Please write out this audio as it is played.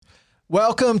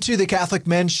Welcome to the Catholic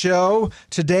Men's Show.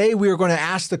 Today we are going to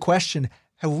ask the question,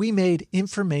 have we made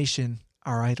information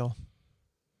our idol?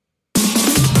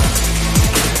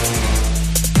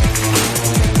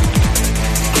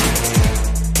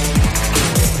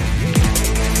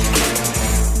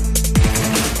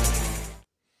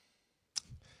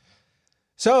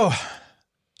 So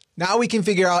now we can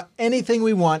figure out anything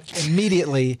we want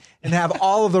immediately and have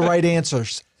all of the right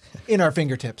answers in our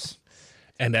fingertips.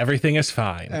 And everything is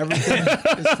fine. Everything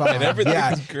is fine. And everything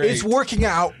is great. It's working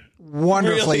out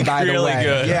wonderfully, by the way.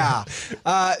 Good. Yeah.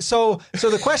 So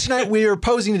the question we are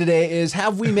posing today is,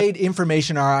 have we made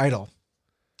information our idol?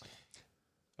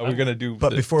 Are we going to do...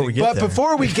 But before we get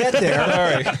there, All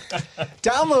right.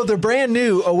 download the brand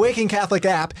new Awaken Catholic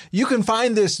app. You can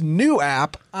find this new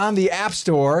app on the App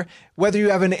Store, whether you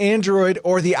have an Android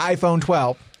or the iPhone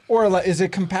 12. Or is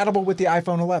it compatible with the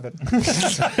iPhone 11?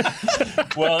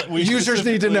 Well, users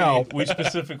need to know. We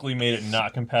specifically made it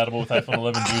not compatible with iPhone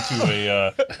 11 due to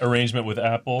a arrangement with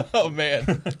Apple. Oh,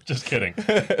 man. Just kidding.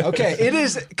 Okay, it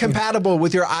is compatible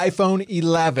with your iPhone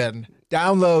 11.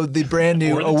 Download the brand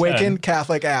new Or the Awaken 10.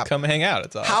 Catholic app. Come hang out.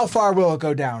 It's awesome. How far will it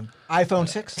go down? iPhone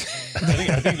 6? I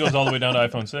think it goes all the way down to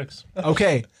iPhone 6.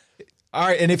 Okay. All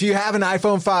right, and if you have an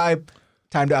iPhone 5,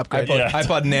 time to upgrade. Yeah.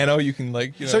 iPod Nano, you can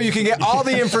So you can get all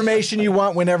the information you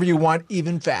want whenever you want,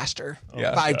 even faster.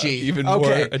 Yeah. 5G. Even more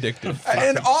addictive.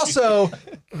 And also,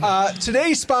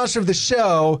 today's sponsor of the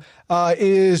show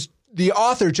is the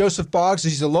author, Joseph Boggs.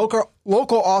 He's a local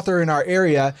author in our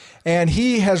area, and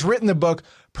he has written the book,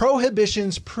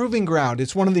 Prohibition's Proving Ground.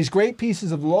 It's one of these great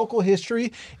pieces of local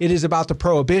history. It is about the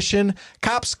Prohibition,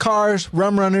 cops, cars,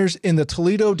 rum runners in the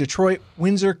Toledo, Detroit,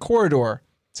 Windsor corridor.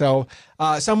 So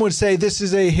some would say this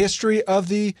is a history of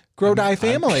the Grodi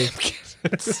family.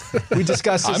 We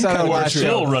discussed this on our last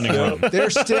Still show. running rum. They're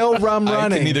still rum I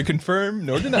running. can neither confirm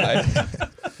nor deny.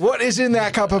 What is in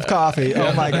that cup of coffee?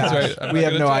 Oh my gosh. right. I'm We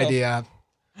not have no gonna tell. idea.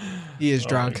 He is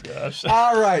drunk. Gosh.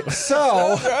 All right.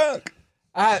 So,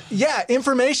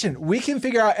 information. We can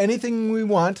figure out anything we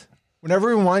want,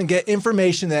 whenever we want, get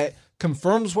information that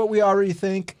confirms what we already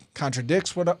think,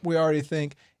 contradicts what we already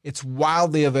think. It's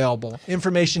wildly available.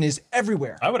 Information is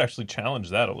everywhere. I would actually challenge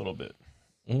that a little bit.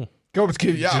 Go with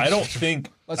yeah. I don't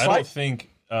think Let's I fight. don't think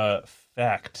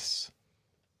facts,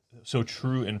 so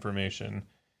true information,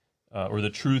 or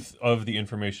the truth of the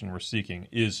information we're seeking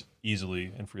is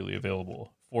easily and freely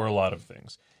available for a lot of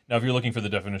things. Now, if you're looking for the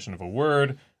definition of a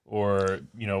word, or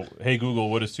hey Google,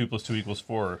 what is 2 + 2 =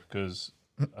 4? Because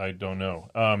I don't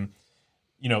know.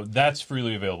 That's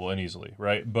freely available and easily,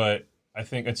 right? But I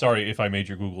think, and sorry if I made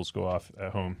your Googles go off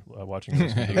at home watching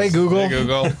this. Hey Google. Hey,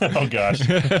 Google. Oh gosh.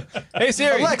 Hey,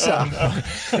 Siri. Alexa.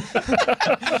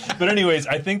 But anyways,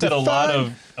 I think that a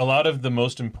lot of the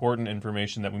most important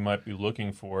information that we might be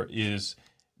looking for is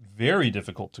very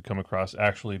difficult to come across,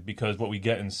 actually, because what we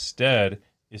get instead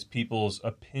is people's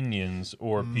opinions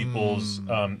or people's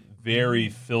very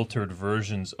filtered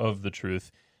versions of the truth.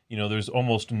 There's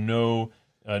almost no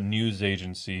news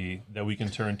agency that we can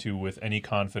turn to with any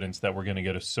confidence that we're going to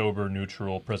get a sober,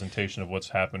 neutral presentation of what's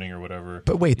happening or whatever.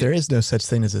 but wait, there is no such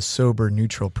thing as a sober,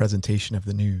 neutral presentation of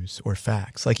the news or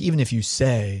facts. Like, even if you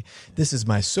say, this is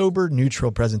my sober,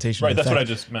 neutral presentation Right, of the that's what I facts,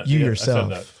 just meant. you Yeah,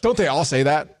 yourself, I said that. Don't they all say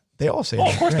that? they all say Oh,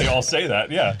 that. of course they all say that,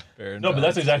 yeah. Fair No, but enough.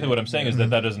 that's exactly what I'm saying, is that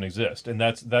doesn't exist. And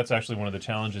that's actually one of the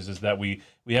challenges, is that we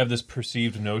have this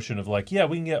perceived notion of like, yeah,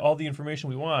 we can get all the information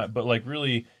we want, but like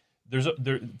really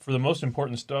for the most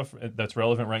important stuff that's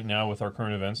relevant right now with our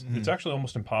current events, it's actually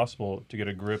almost impossible to get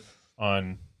a grip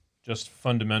on just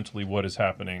fundamentally what is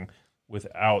happening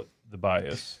without the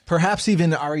bias. Perhaps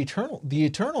even the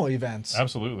eternal events.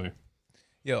 Absolutely.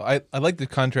 I like the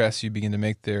contrast you begin to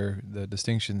make there, the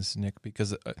distinctions, Nick,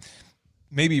 because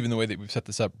maybe even the way that we've set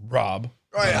this up, Rob,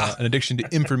 an addiction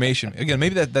to information. Again,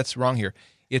 maybe that's wrong here.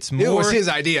 It's more. It was his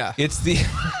idea. It's the.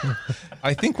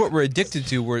 I think what we're addicted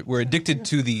to, we're addicted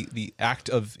to the act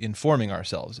of informing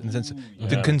ourselves, in the sense of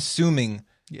the consuming.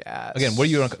 Yes. Again, what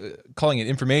are you calling it?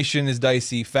 Information is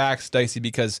dicey, facts dicey,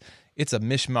 because it's a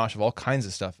mishmash of all kinds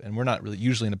of stuff, and we're not really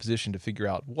usually in a position to figure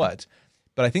out what.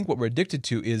 But I think what we're addicted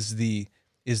to is the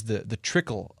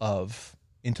trickle of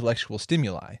intellectual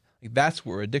stimuli. Like, that's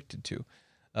what we're addicted to,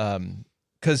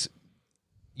 because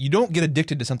you don't get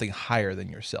addicted to something higher than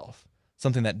yourself,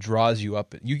 something that draws you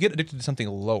up. You get addicted to something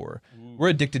lower. We're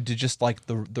addicted to just like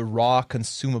the raw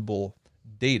consumable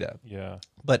data. Yeah.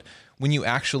 But when you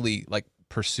actually like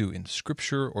pursue in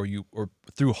scripture or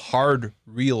through hard,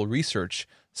 real research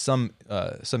some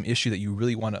issue that you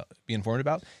really want to be informed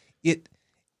about, it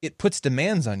puts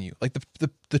demands on you. Like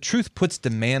the truth puts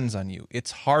demands on you.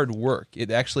 It's hard work. It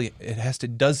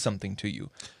does something to you.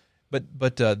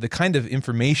 But the kind of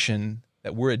information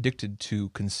that we're addicted to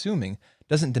consuming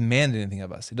doesn't demand anything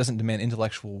of us. It doesn't demand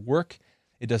intellectual work.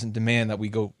 It doesn't demand that we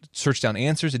go search down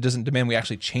answers. It doesn't demand we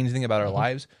actually change anything about our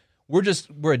lives.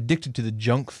 We're addicted to the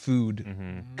junk food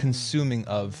consuming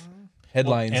of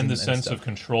headlines and the sense stuff. of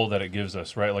control that it gives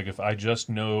us, right? Like if I just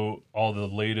know all the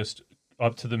latest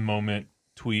up to the moment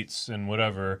tweets and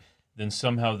whatever, then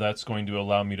somehow that's going to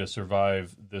allow me to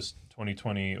survive this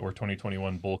 2020 or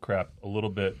 2021 bullcrap a little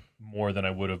bit more than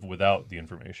I would have without the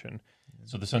information.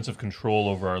 So the sense of control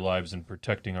over our lives and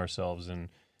protecting ourselves and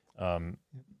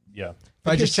If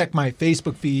I just check my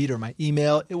Facebook feed or my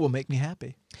email, it will make me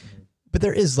happy. But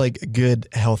there is like good,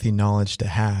 healthy knowledge to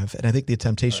have, and I think the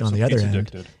temptation on the other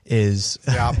end is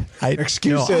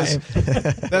Excuses.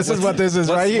 This is what this is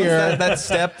right here.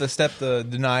 The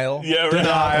denial. Yeah, right.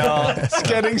 Denial. It's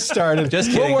getting started. Just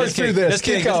kidding. We'll work just through kidding, this. Just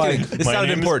Keep kidding. going. Just kidding. This My sounded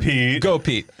name is important. Pete. Go,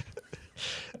 Pete.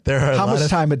 there are How much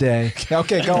time a day?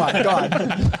 Okay, go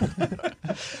on.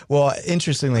 Well,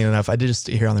 interestingly enough, I did just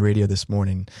hear on the radio this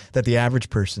morning that the average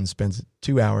person spends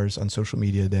 2 hours on social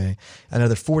media a day,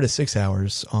 another 4 to 6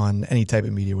 hours on any type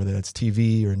of media, whether that's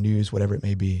TV or news, whatever it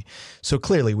may be. So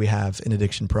clearly we have an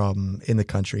addiction problem in the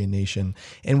country and nation.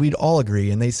 And we'd all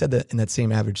agree, and they said that in that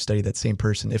same average study, that same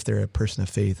person, if they're a person of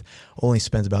faith, only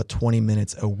spends about 20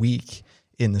 minutes a week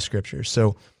in the scriptures.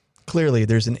 So clearly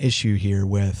there's an issue here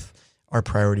with our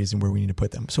priorities and where we need to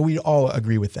put them. So we all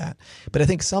agree with that. But I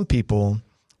think some people,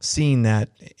 seeing that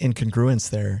incongruence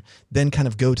there, then kind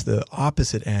of go to the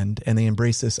opposite end and they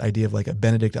embrace this idea of like a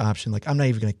Benedict option. Like, I'm not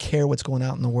even going to care what's going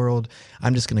on in the world.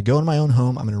 I'm just going to go in my own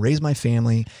home. I'm going to raise my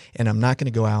family, and I'm not going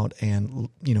to go out and,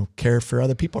 care for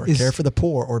other people or care for the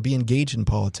poor or be engaged in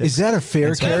politics. Is that a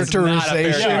fair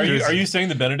characterization? Yeah, are you saying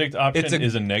the Benedict option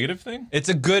is a negative thing? It's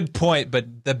a good point,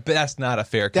 but that's not a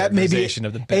fair That may be characterization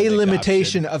of the Benedict a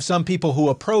limitation option. of some people who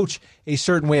approach a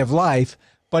certain way of life,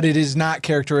 but it is not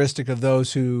characteristic of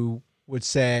those who would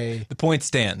say The point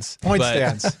stands. point but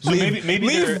stands. So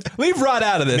leave Rod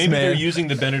out of this, maybe man. they're using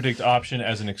the Benedict option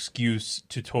as an excuse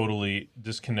to totally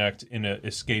disconnect in an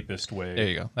escapist way. There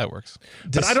you go. That works.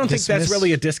 But I don't think that's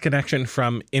really a disconnection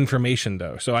from information,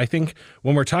 though. So I think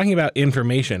when we're talking about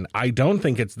information, I don't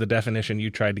think it's the definition you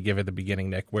tried to give at the beginning,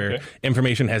 Nick, where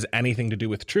information has anything to do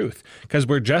with truth, because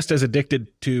we're just as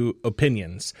addicted to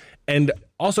opinions, and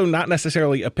also not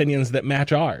necessarily opinions that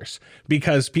match ours,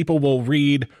 because people will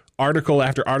read article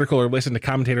after article or listen to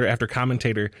commentator after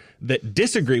commentator that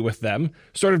disagree with them,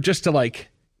 sort of just to like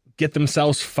get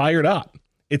themselves fired up.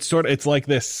 It's like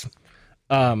this,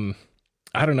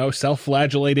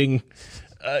 self-flagellating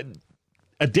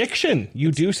addiction.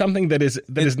 You do something that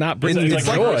is not bringing you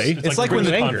joy. It's like when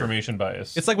the anger. confirmation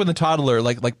bias. It's like when the toddler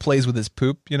like plays with his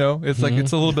poop, It's like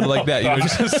it's a little bit like that.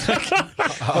 Just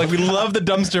like we love the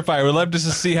dumpster fire. We love just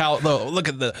to see how look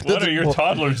at the what are your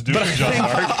toddlers doing, John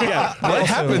Mark? what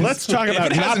happens. Let's talk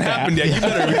about if it hasn't happened yet. You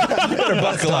better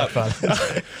buckle up.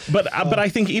 But I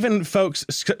think even folks.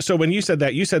 So when you said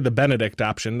that, you said the Benedict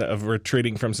option of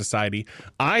retreating from society.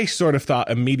 I sort of thought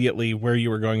immediately where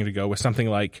you were going to go with something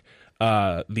like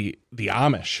the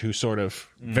Amish, who sort of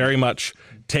very much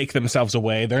take themselves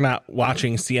away. They're not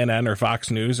watching CNN or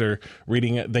Fox News or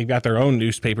reading it. They've got their own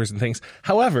newspapers and things.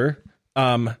 However,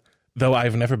 though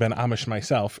I've never been Amish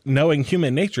myself, knowing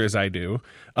human nature as I do,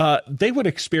 they would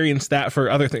experience that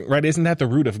for other things, right? Isn't that the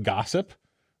root of gossip?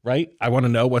 Right? I want to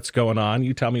know what's going on.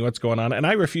 You tell me what's going on. And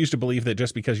I refuse to believe that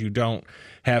just because you don't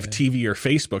have TV or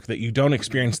Facebook, that you don't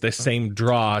experience this same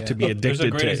draw to be addicted to There's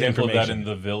a great example of that information. in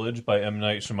The Village by M.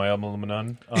 Night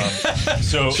Shyamalan.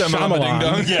 So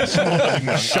Shyamalan. Yes,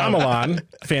 Shyamalan,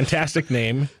 fantastic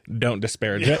name. Don't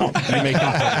disparage it. You make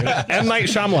M. Night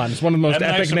Shyamalan is one of the most M.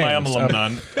 Night epic names.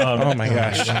 Shyamalan. Oh my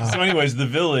gosh. So anyways, The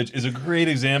Village is a great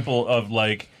example of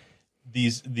like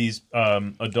these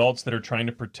adults that are trying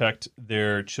to protect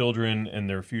their children and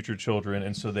their future children,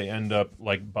 and so they end up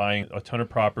like buying a ton of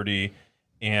property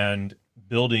and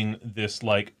building this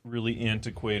like really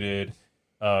antiquated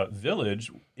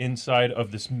village inside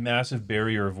of this massive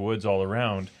barrier of woods all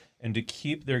around. And to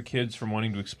keep their kids from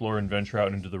wanting to explore and venture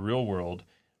out into the real world,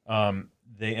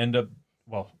 they end up.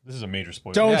 Well, this is a major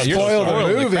spoiler. Don't spoil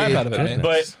the movie. Crap out of it, man.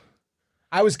 But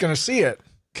I was going to see it.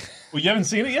 well, you haven't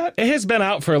seen it yet. It has been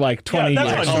out for like 20 Yeah,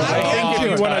 that's years. on you. I think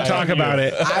if you want to talk about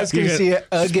it, I was going to see it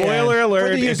again. Spoiler alert, For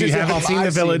the if you users at haven't home, seen The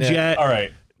I've Village seen it. yet, All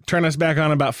right. turn us back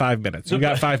on about 5 minutes. You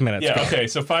got 5 minutes. Yeah. Go. Okay.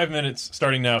 So 5 minutes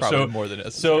starting now. Probably so more than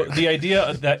necessary. So the idea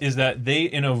is that they,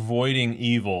 in avoiding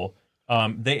evil,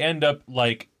 they end up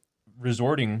like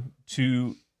resorting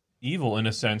to evil in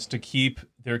a sense to keep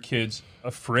their kids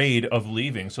afraid of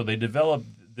leaving. So they develop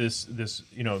this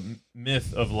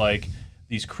myth of like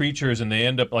these creatures, and they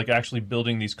end up like actually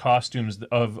building these costumes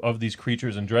of these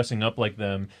creatures and dressing up like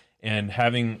them and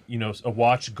having, you know, a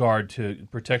watch guard to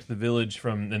protect the village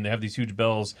from, and they have these huge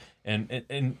bells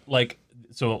and like,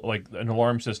 so like an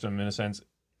alarm system in a sense,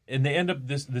 and they end up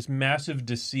this massive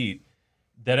deceit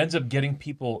that ends up getting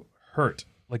people hurt,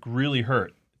 like really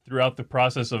hurt throughout the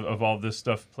process of all this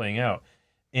stuff playing out.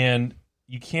 And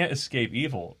you can't escape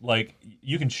evil. Like,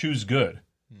 you can choose good.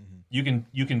 Mm-hmm.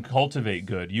 You can cultivate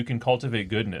good. You can cultivate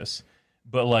goodness,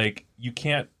 but like you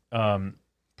can't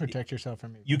Protect yourself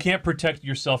from it. you can't protect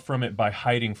yourself from it by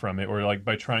hiding from it, or like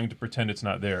by trying to pretend it's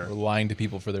not there, Or lying to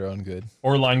people for their own good.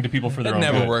 or lying to people for their It own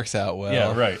never good. works out well.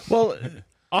 Yeah, right. Well,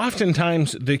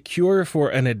 oftentimes the cure for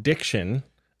an addiction,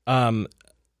 an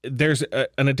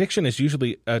addiction is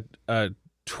usually a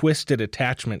twisted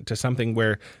attachment to something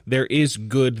where there is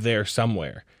good there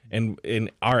somewhere, and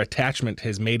our attachment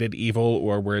has made it evil,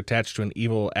 or we're attached to an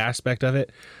evil aspect of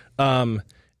it. And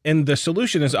the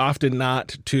solution is often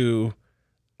not to,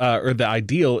 or the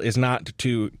ideal is not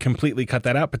to completely cut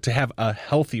that out, but to have a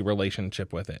healthy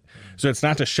relationship with it. So it's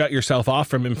not to shut yourself off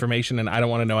from information and I don't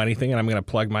want to know anything and I'm going to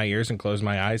plug my ears and close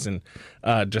my eyes and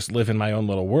just live in my own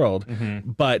little world.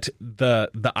 Mm-hmm. But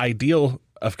the ideal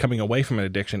of coming away from an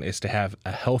addiction is to have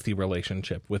a healthy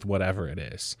relationship with whatever it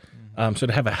is. So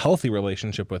to have a healthy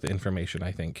relationship with information,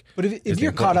 I think. But if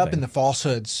you're caught up in the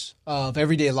falsehoods of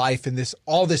everyday life and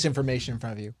all this information in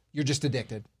front of you, you're just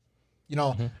addicted. You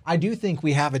know, I do think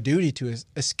we have a duty to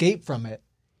escape from it,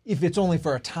 if it's only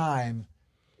for a time,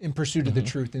 in pursuit of the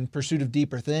truth, in pursuit of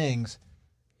deeper things,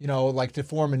 you know, like to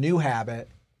form a new habit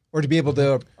or to be able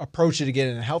to approach it again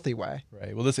in a healthy way.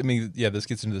 Right. Well, this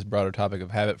gets into this broader topic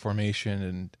of habit formation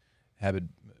and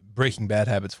breaking bad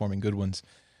habits, forming good ones.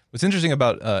 What's interesting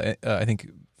about, I think,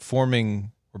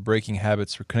 forming or breaking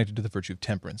habits are connected to the virtue of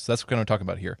temperance. That's what we're talking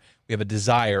about here. We have a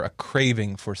desire, a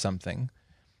craving for something.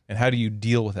 And how do you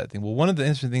deal with that thing? Well, one of the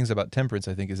interesting things about temperance,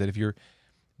 I think, is that if you're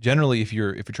trying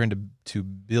to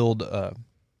build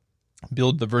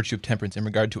the virtue of temperance in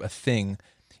regard to a thing,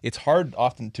 it's hard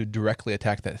often to directly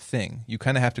attack that thing. You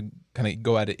kind of have to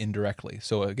go at it indirectly.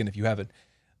 So again, if you have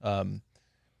an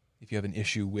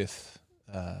issue with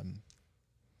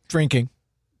Drinking.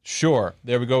 Sure,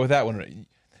 there we go with that one.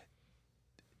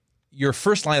 Your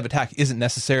first line of attack isn't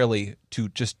necessarily to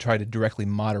just try to directly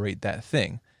moderate that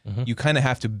thing. Mm-hmm. You kind of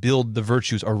have to build the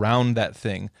virtues around that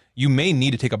thing. You may need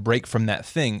to take a break from that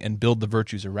thing and build the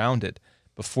virtues around it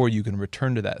before you can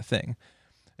return to that thing.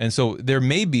 And so there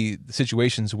may be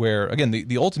situations where, again,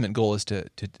 the ultimate goal is to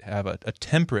have a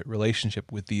temperate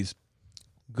relationship with these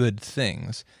good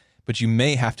things, but you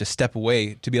may have to step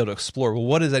away to be able to explore, well,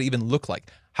 what does that even look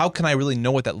like? How can I really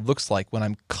know what that looks like when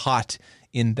I'm caught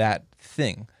in that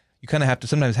thing? You kind of have to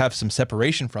sometimes have some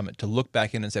separation from it to look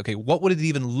back in and say, okay, what would it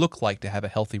even look like to have a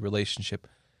healthy relationship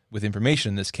with information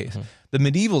in this case? Mm-hmm. The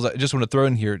medievals, I just want to throw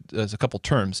in here as a couple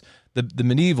terms. The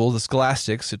medievals, the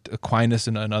scholastics, Aquinas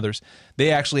and others,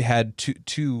 they actually had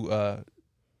two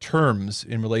terms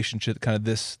in relation to kind of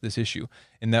this issue.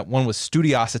 And that one was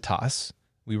studiositas.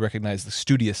 We recognize the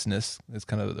studiousness as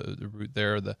kind of the root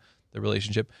there, the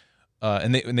relationship.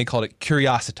 And they called it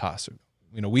curiositas.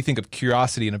 You know, we think of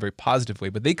curiosity in a very positive way,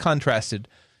 but they contrasted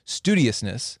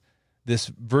studiousness, this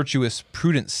virtuous,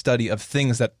 prudent study of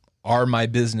things that are my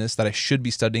business, that I should be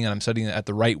studying, and I'm studying it at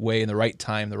the right way, in the right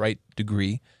time, the right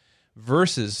degree,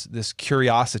 versus this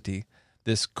curiosity,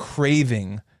 this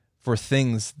craving for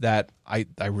things that I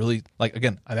really like.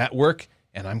 Again, I'm at work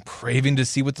and I'm craving to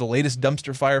see what the latest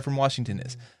dumpster fire from Washington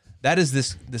is. That is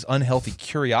this unhealthy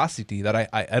curiosity that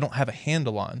I don't have a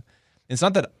handle on. It's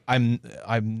not that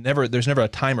there's never a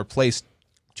time or place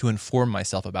to inform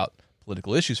myself about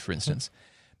political issues, for instance,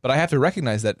 but I have to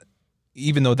recognize that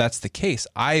even though that's the case,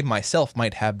 I myself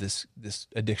might have this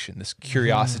addiction, this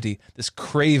curiosity, this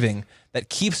craving that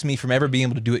keeps me from ever being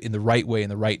able to do it in the right way, in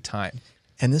the right time.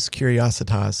 And this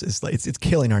curiositas is like, it's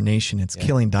killing our nation. It's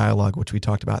killing dialogue, which we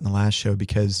talked about in the last show,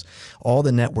 because all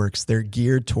the networks, they're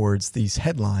geared towards these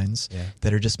headlines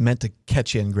that are just meant to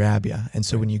catch you and grab you. And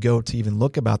so when you go to even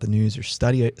look about the news or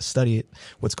study it,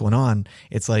 what's going on,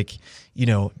 it's like, you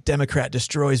know, Democrat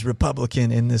destroys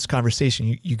Republican in this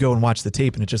conversation. You go and watch the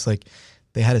tape and it's just like,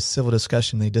 they had a civil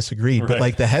discussion, they disagreed, but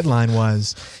like the headline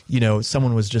was, you know,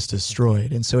 someone was just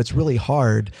destroyed. And so it's really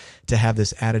hard to have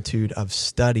this attitude of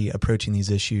study approaching these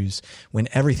issues when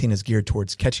everything is geared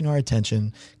towards catching our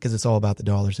attention, because it's all about the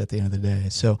dollars at the end of the day.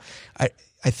 So I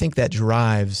think that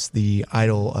drives the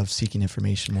idol of seeking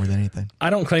information more than anything.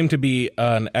 I don't claim to be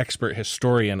an expert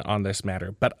historian on this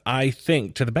matter, but I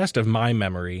think, to the best of my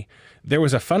memory, there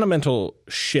was a fundamental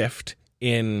shift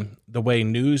in the way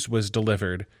news was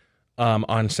delivered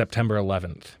on September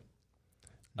 11th.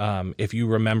 if you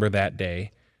remember that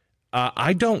day.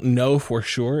 I don't know for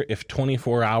sure if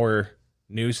 24-hour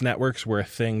news networks were a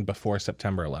thing before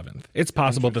September 11th. It's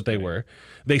possible that they were.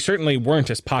 They certainly weren't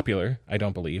as popular, I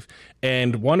don't believe.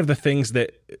 And one of the things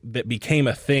that became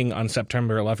a thing on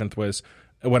September 11th was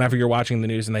whenever you're watching the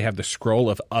news and they have the scroll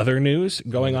of other news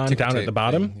going on down at the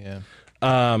bottom.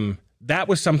 That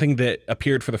was something that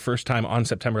appeared for the first time on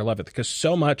September 11th because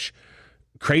so much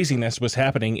craziness was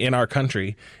happening in our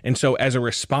country. And so as a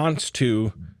response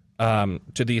to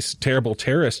these terrible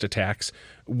terrorist attacks,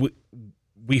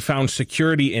 we found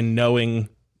security in knowing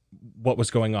what was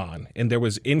going on. And there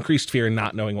was increased fear in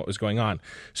not knowing what was going on.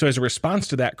 So as a response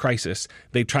to that crisis,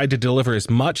 they tried to deliver as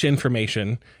much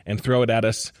information and throw it at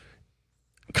us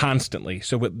constantly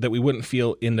so that we wouldn't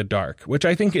feel in the dark, which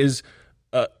I think is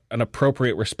an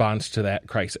appropriate response to that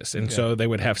crisis. And so they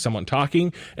would have someone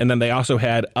talking, and then they also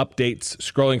had updates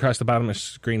scrolling across the bottom of the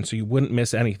screen so you wouldn't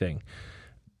miss anything.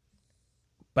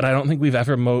 But I don't think we've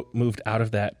ever moved out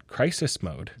of that crisis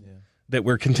mode that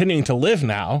we're continuing to live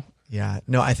now. Yeah,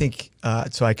 no, I think,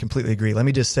 so I completely agree. Let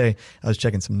me just say, I was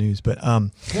checking some news, but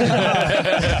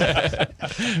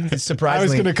it's surprisingly. I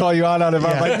was going to call you out on it.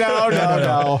 I'm like,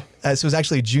 no. So it was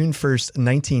actually June 1st,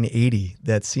 1980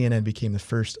 that CNN became the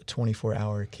first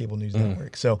 24-hour cable news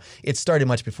network. So it started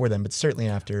much before then, but certainly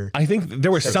after. I think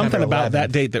there was September something about 11th.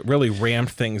 that date that really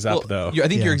ramped things up, though. I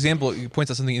think your example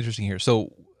points out something interesting here.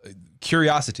 So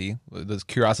curiosity, the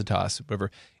curiositas,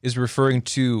 whatever, is referring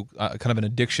to kind of an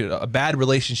addiction, a bad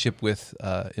relationship with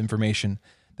information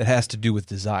that has to do with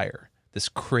desire, this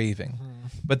craving.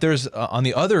 But there's on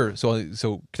the other,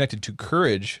 so connected to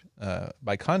courage,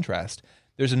 by contrast,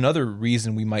 there's another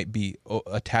reason we might be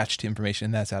attached to information,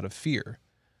 and that's out of fear.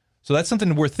 So that's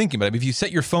something worth thinking about. If you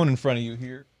set your phone in front of you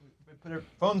here, put our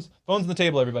phones on the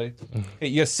table, everybody. Hey,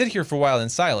 you gotta sit here for a while in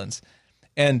silence,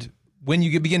 and when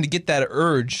you begin to get that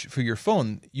urge for your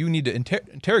phone, you need to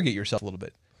interrogate yourself a little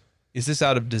bit. Is this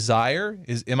out of desire?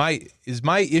 Is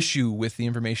my issue with the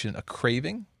information a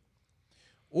craving,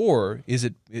 or is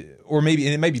it, or maybe,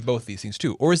 and it may be both these things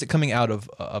too, or is it coming out of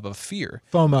a fear?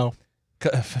 FOMO.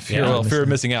 Fear of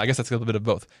missing out. I guess that's a little bit of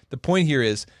both. The point here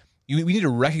is we need to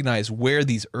recognize where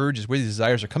these urges, where these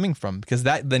desires are coming from, because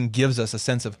that then gives us a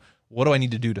sense of what do I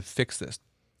need to do to fix this.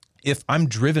 If I'm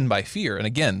driven by fear, and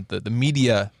again, the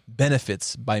media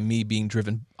benefits by me being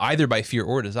driven either by fear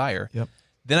or desire,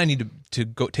 then I need to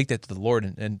go take that to the Lord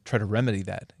and try to remedy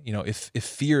that. You know, if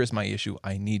fear is my issue,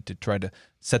 I need to try to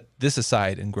set this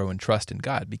aside and grow in trust in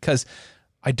God, because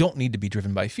I don't need to be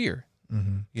driven by fear.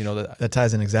 You know, that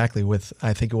ties in exactly with,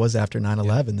 I think it was after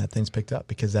 9/11 that things picked up,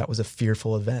 because that was a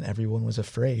fearful event. Everyone was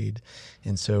afraid.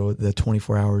 And so the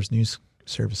 24 hours news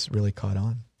service really caught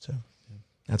on. So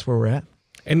that's where we're at.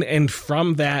 And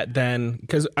from that then,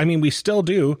 because I mean, we still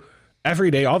do every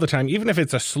day, all the time, even if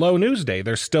it's a slow news day,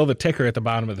 there's still the ticker at the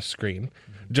bottom of the screen,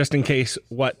 just in case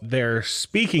what they're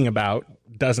speaking about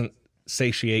doesn't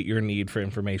satiate your need for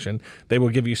information. They will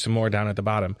give you some more down at the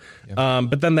bottom.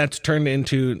 But then that's turned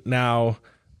into now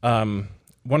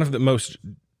one of the most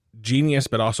genius,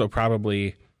 but also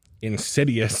probably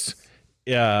insidious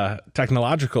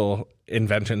technological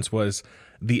inventions was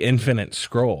the infinite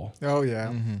scroll. Oh,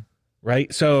 yeah.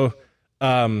 Right? So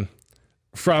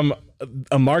from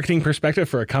a marketing perspective,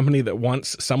 for a company that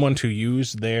wants someone to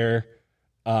use their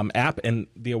app, and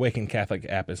the Awakened Catholic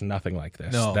app is nothing like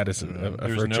this. No. That is a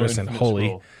virtuous and infinite holy.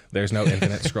 scroll. There's no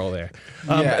infinite scroll there.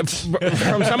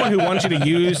 From someone who wants you to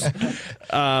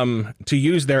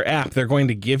use their app, they're going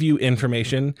to give you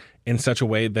information in such a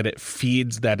way that it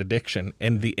feeds that addiction.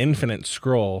 And the infinite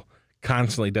scroll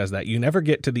constantly does that. You never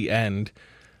get to the end.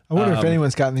 I wonder if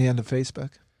anyone's gotten the end of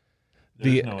Facebook.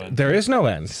 There is no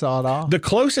end. Saw it all. The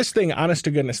closest thing, honest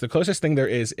to goodness, the closest thing there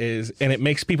is, and it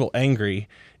makes people angry,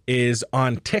 is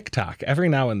on TikTok. Every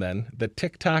now and then, the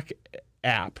TikTok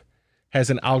app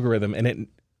has an algorithm, and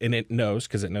it knows,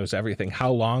 because it knows everything, how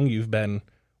long you've been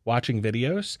watching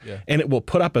videos, and it will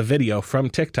put up a video from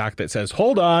TikTok that says,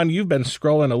 "Hold on, you've been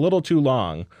scrolling a little too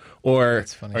long." Or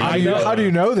How do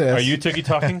you know this? Are you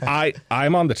tiki-talking?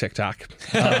 I'm on the TikTok.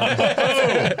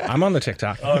 I'm on the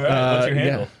TikTok. All right. What's your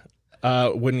handle?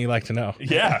 Wouldn't you like to know?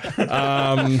 Yeah.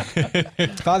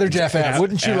 Father Jeff app.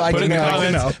 Wouldn't you like Put to it in the know?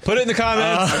 comments. Put it in the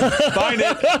comments. Find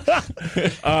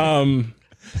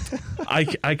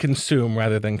it. I consume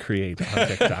rather than create on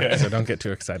TikTok, so don't get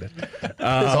too excited.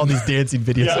 There's all these dancing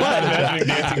videos. Yeah, I'm imagining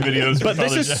dancing videos. But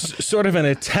this is sort of an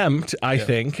attempt, I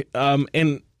think,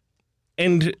 and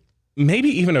maybe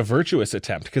even a virtuous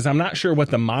attempt, because I'm not sure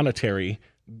what the monetary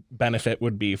benefit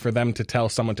would be for them to tell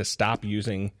someone to stop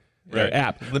using their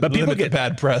app. But people Limit the get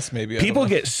bad press, maybe. I don't people know.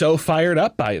 get so fired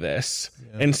up by this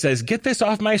and says, "Get this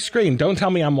off my screen! Don't tell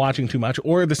me I'm watching too much."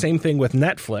 Or the same thing with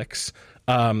Netflix,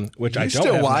 which I don't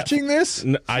still have watching this?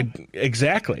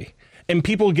 Exactly, and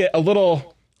people get a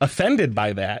little offended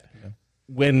by that.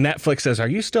 When Netflix says, "Are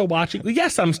you still watching?"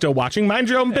 Yes, I'm still watching. Mind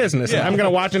your own business. And I'm going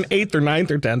to watch an 8th or 9th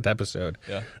or 10th episode.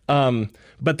 Yeah.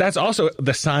 But that's also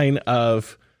the sign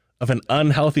of an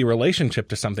unhealthy relationship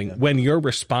to something. When your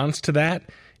response to that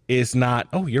is not,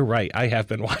 "Oh, you're right. I have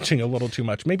been watching a little too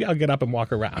much. Maybe I'll get up and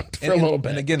walk around for a little bit."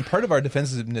 And again, part of our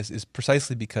defensiveness is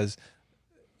precisely because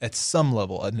at some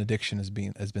level an addiction has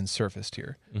been surfaced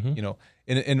here. You know,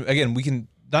 and again, we can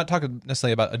not talk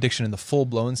necessarily about addiction in the full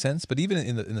blown sense, but even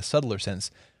in the subtler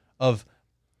sense of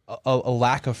a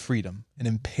lack of freedom, an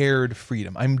impaired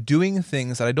freedom. I'm doing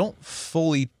things that I don't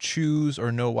fully choose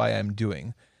or know why I'm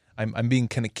doing. I'm being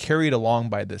kind of carried along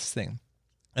by this thing,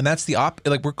 and that's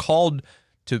like we're called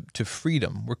to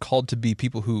freedom. We're called to be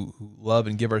people who love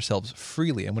and give ourselves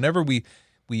freely, and whenever we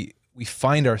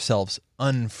find ourselves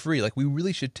unfree, like we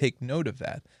really should take note of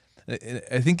that.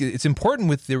 I think it's important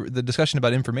with the discussion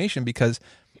about information, because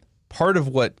part of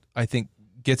what I think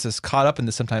gets us caught up in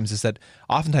this sometimes is that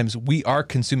oftentimes we are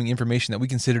consuming information that we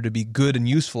consider to be good and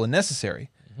useful and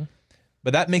necessary,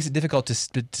 but that makes it difficult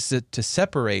to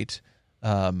separate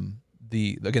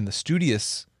the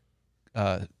studious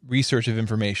research of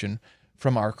information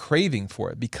from our craving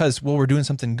for it, because we're doing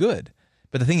something good.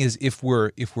 But the thing is, if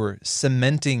we're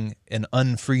cementing an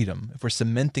unfreedom, if we're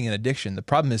cementing an addiction, the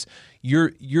problem is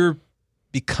you're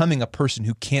becoming a person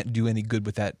who can't do any good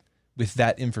with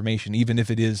that information, even if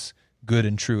it is good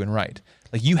and true and right.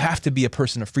 Like, you have to be a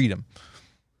person of freedom.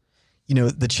 You know,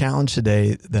 the challenge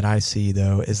today that I see,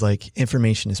 though, is like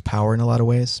information is power in a lot of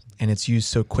ways, and it's used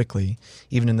so quickly,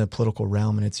 even in the political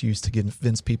realm, and it's used to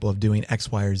convince people of doing X,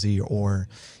 Y, or Z, or,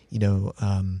 you know,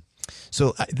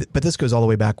 but this goes all the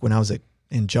way back when I was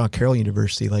in John Carroll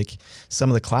University. Like, some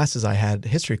of the classes I had,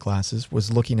 history classes,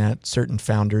 was looking at certain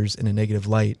founders in a negative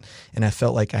light, and I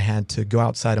felt like I had to go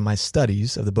outside of my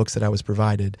studies of the books that I was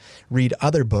provided, read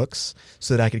other books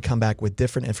so that I could come back with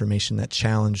different information that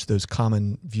challenged those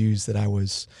common views that I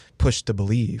was pushed to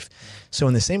believe. So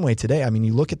in the same way today, I mean,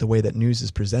 you look at the way that news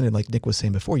is presented, like Nick was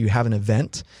saying before, you have an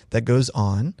event that goes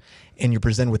on, and you're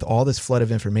presented with all this flood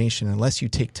of information. Unless you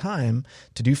take time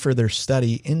to do further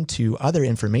study into other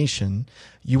information,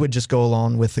 you would just go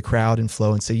along with the crowd and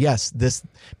flow and say, yes, this,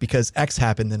 because X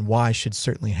happened, then Y should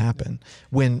certainly happen.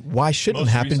 When Y shouldn't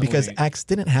happen because X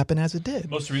didn't happen as it did.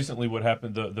 Most recently, what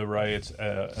happened, the riots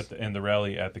and the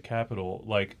rally at the Capitol,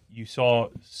 like, you saw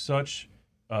such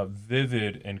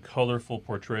vivid and colorful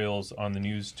portrayals on the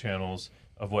news channels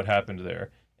of what happened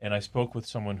there. And I spoke with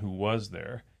someone who was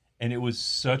there, and it was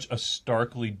such a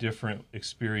starkly different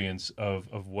experience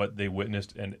of what they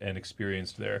witnessed and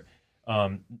experienced there.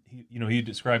 He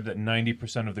described that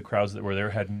 90% of the crowds that were there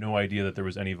had no idea that there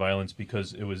was any violence,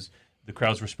 because the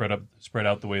crowds were spread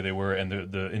out the way they were, and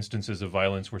the instances of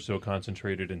violence were so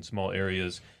concentrated in small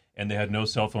areas, and they had no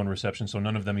cell phone reception, so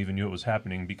none of them even knew it was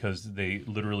happening, because they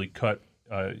literally cut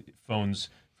phones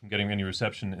from getting any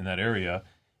reception in that area.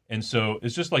 And so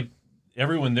it's just like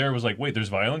everyone there was like, wait, there's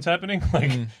violence happening?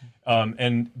 Like,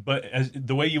 but as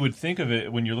the way you would think of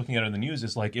it when you're looking at it in the news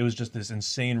is like, it was just this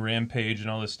insane rampage and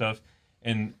all this stuff.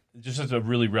 And just as a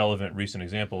really relevant recent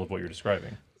example of what you're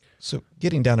describing. So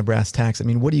getting down to brass tacks, I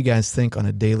mean, what do you guys think on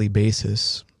a daily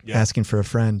basis, asking for a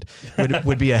friend,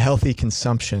 would be a healthy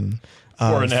consumption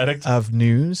for an addict of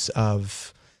news,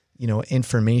 of, you know,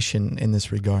 information in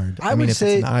this regard? I mean, if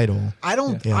say, it's an idol. I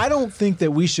don't think that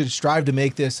we should strive to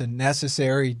make this a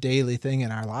necessary daily thing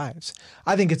in our lives.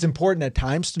 I think it's important at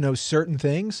times to know certain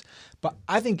things, but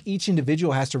I think each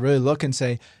individual has to really look and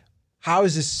say, how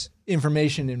is this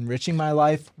information enriching my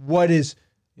life? What is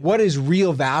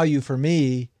real value for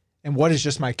me, and what is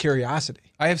just my curiosity?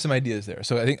 I have some ideas there.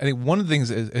 So I think one of the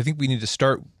things is, I think we need to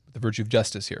start with the virtue of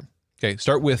justice here. Okay,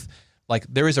 start with, like,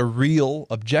 there is a real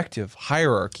objective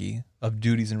hierarchy of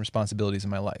duties and responsibilities in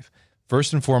my life.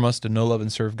 First and foremost, to know, love,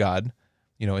 and serve God,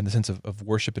 you know, in the sense of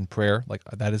worship and prayer. Like,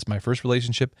 that is my first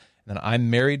relationship. And then I'm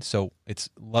married, so it's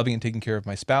loving and taking care of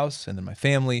my spouse, and then my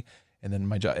family, and then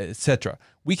my job, etc.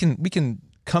 We can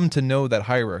come to know that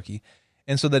hierarchy.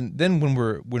 And so then when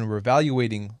we're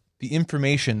evaluating the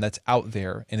information that's out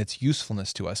there and its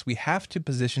usefulness to us, we have to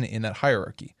position it in that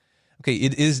hierarchy. Okay,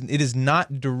 it is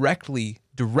not directly,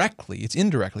 it's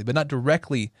indirectly, but not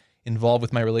directly involved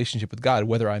with my relationship with God,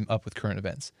 whether I'm up with current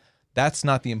events. That's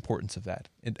not the importance of that.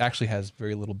 It actually has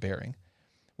very little bearing.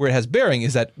 Where it has bearing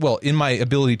is that, well, in my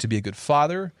ability to be a good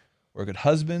father or a good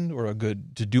husband or to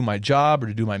do my job or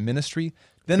to do my ministry,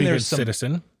 then Be a there's good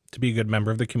citizen. to be a good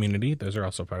member of the community. Those are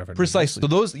also part of it. Precisely. So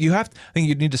those I think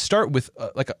you need to start with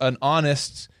like an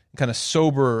honest, kind of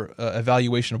sober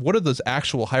evaluation of what are those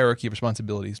actual hierarchy of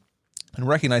responsibilities, and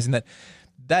recognizing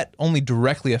that only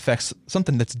directly affects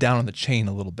something that's down on the chain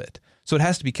a little bit. So it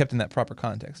has to be kept in that proper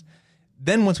context.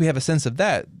 Then once we have a sense of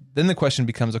that, then the question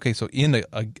becomes, okay, so in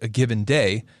a given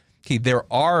day, okay, there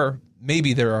are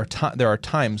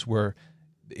times where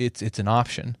it's an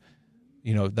option,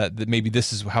 that maybe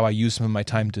this is how I use some of my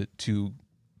time to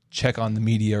check on the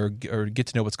media or get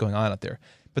to know what's going on out there.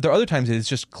 But there are other times it's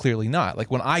just clearly not. Like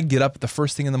when I get up the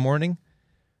first thing in the morning,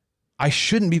 I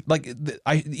shouldn't be like,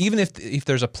 even if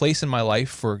there's a place in my life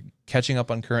for catching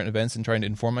up on current events and trying to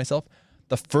inform myself,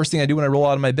 the first thing I do when I roll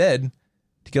out of my bed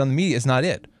to get on the media is not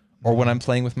it. Or when I'm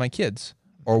playing with my kids,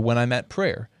 or when I'm at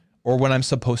prayer, or when I'm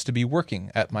supposed to be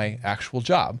working at my actual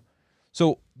job.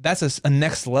 So that's a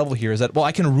next level here, is that, well,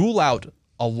 I can rule out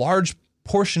a large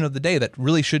portion of the day that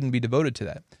really shouldn't be devoted to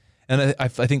that. And I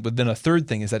think then a third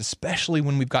thing is that, especially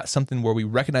when we've got something where we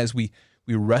recognize we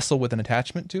wrestle with an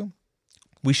attachment to,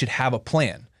 we should have a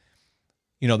plan.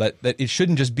 That it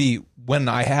shouldn't just be when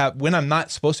I'm not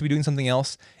supposed to be doing something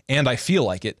else and I feel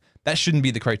like it. That shouldn't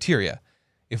be the criteria.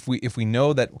 If we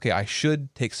know that, okay, I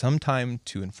should take some time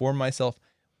to inform myself,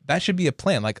 that should be a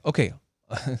plan. Like, okay,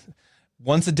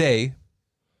 once a day,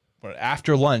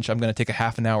 after lunch, I'm going to take a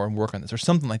half an hour and work on this or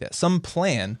something like that. Some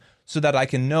plan so that I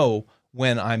can know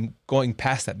when I'm going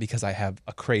past that because I have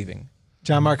a craving.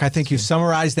 John Mark, I think you've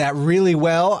summarized that really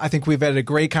well. I think we've had a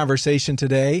great conversation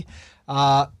today.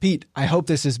 Pete, I hope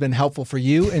this has been helpful for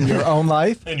you in your own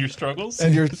life. And your struggles.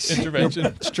 And your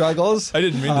intervention. Struggles. I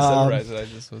didn't mean to summarize it. I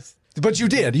just was... But you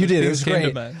did. It was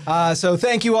great. So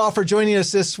thank you all for joining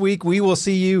us this week. We will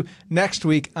see you next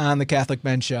week on the Catholic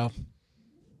Men Show.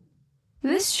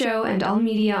 This show and all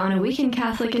media on Awaken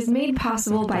Catholic is made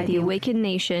possible by the Awaken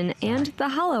Nation and the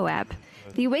Hallow app.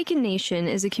 The Awaken Nation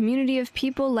is a community of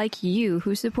people like you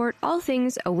who support all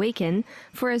things Awaken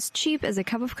for as cheap as a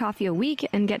cup of coffee a week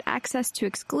and get access to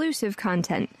exclusive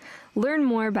content. Learn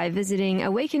more by visiting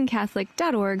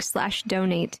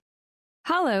awakencatholic.org/donate.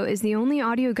 Hallow is the only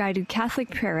audio-guided Catholic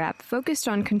prayer app focused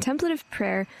on contemplative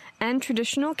prayer and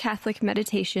traditional Catholic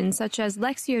meditation such as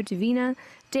Lectio Divina,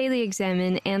 Daily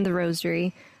Examen, and the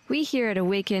Rosary. We here at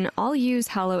Awaken all use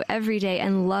Hallow every day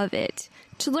and love it.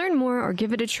 To learn more or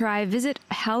give it a try, visit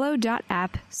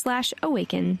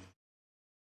hallow.app/awaken.